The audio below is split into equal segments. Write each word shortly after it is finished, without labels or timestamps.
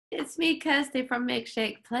it's me, Kirsty from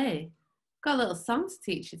Milkshake Play. Got a little song to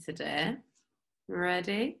teach you today.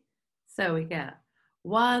 Ready? So we go.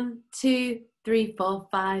 1, 2, 3, 4,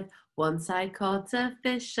 5. Once I caught a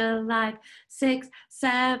fish alive. 6,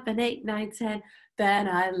 7, 8, 9, 10. Then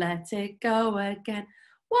I let it go again.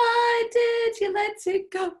 Why did you let it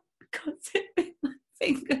go? Because it bit my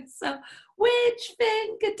finger. So which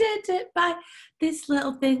finger did it bite? This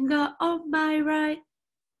little finger on my right.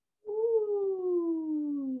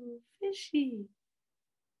 Ooh, fishy.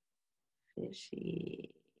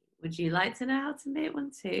 Fishy. Would you like to know how to make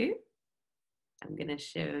one too? I'm going to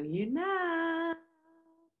show you now.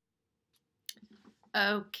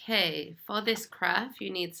 Okay, for this craft you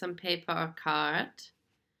need some paper or card.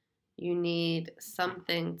 You need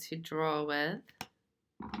something to draw with,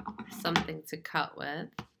 something to cut with,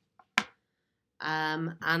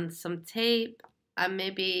 and some tape, and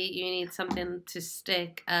maybe you need something to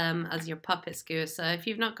stick as your puppet skewer. So if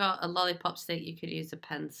you've not got a lollipop stick, you could use a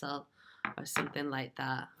pencil or something like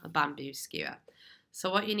that, a bamboo skewer. So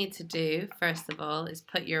what you need to do, first of all, is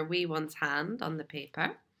put your wee one's hand on the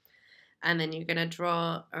paper, and then you're going to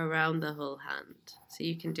draw around the whole hand, so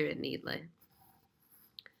you can do it neatly.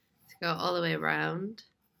 So go all the way around.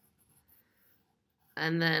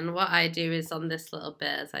 And then what I do is on this little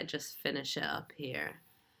bit is I just finish it up here.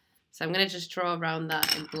 So I'm going to just draw around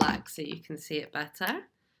that in black so you can see it better.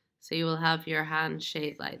 So you will have your hand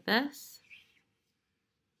shaped like this.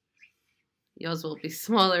 Yours will be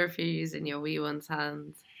smaller if you're using your wee one's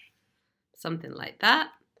hand. Something like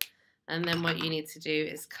that. And then what you need to do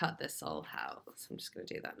is cut this all out. So I'm just going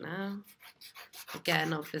to do that now.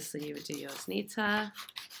 Again, obviously you would do yours neater.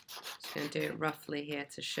 Just going to do it roughly here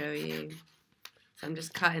to show you. So I'm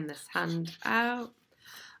just cutting this hand out.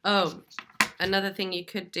 Oh, another thing you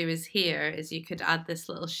could do is here is you could add this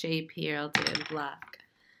little shape here. I'll do it in black.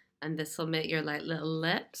 And this will make your like little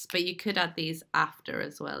lips. But you could add these after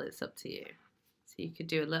as well. It's up to you. So you could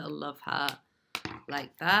do a little love heart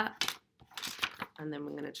like that. And then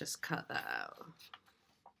we're going to just cut that out.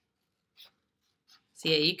 So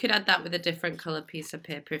yeah, you could add that with a different colour piece of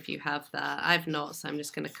paper if you have that. I've not, so I'm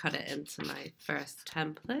just going to cut it into my first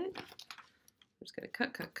template. I'm just going to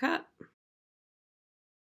cut, cut, cut.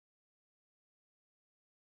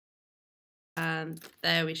 And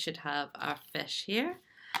there we should have our fish here.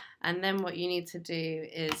 And then what you need to do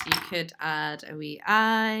is you could add a wee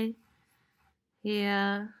eye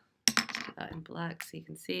here. Put that in black so you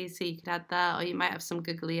can see. So you could add that, or you might have some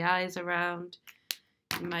googly eyes around.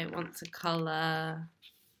 You might want to colour,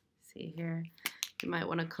 see here, you might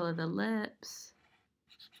want to colour the lips,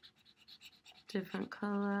 different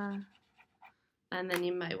colour, and then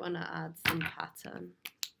you might want to add some pattern.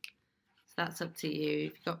 So that's up to you.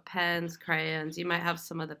 If you've got pens, crayons, you might have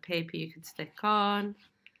some other paper you could stick on,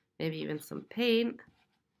 maybe even some paint.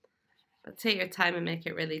 But take your time and make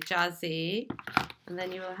it really jazzy, and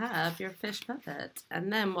then you will have your fish puppet.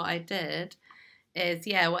 And then what I did is,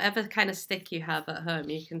 yeah, whatever kind of stick you have at home,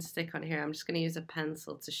 you can stick on here. I'm just going to use a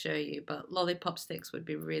pencil to show you, but lollipop sticks would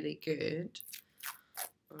be really good.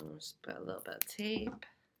 I'll just put a little bit of tape.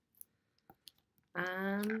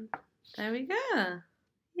 And there we go.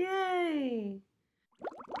 Yay!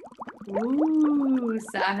 Ooh,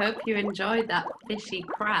 so I hope you enjoyed that fishy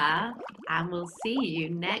craft, and we'll see you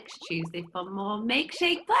next Tuesday for more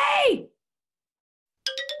Milkshake Play!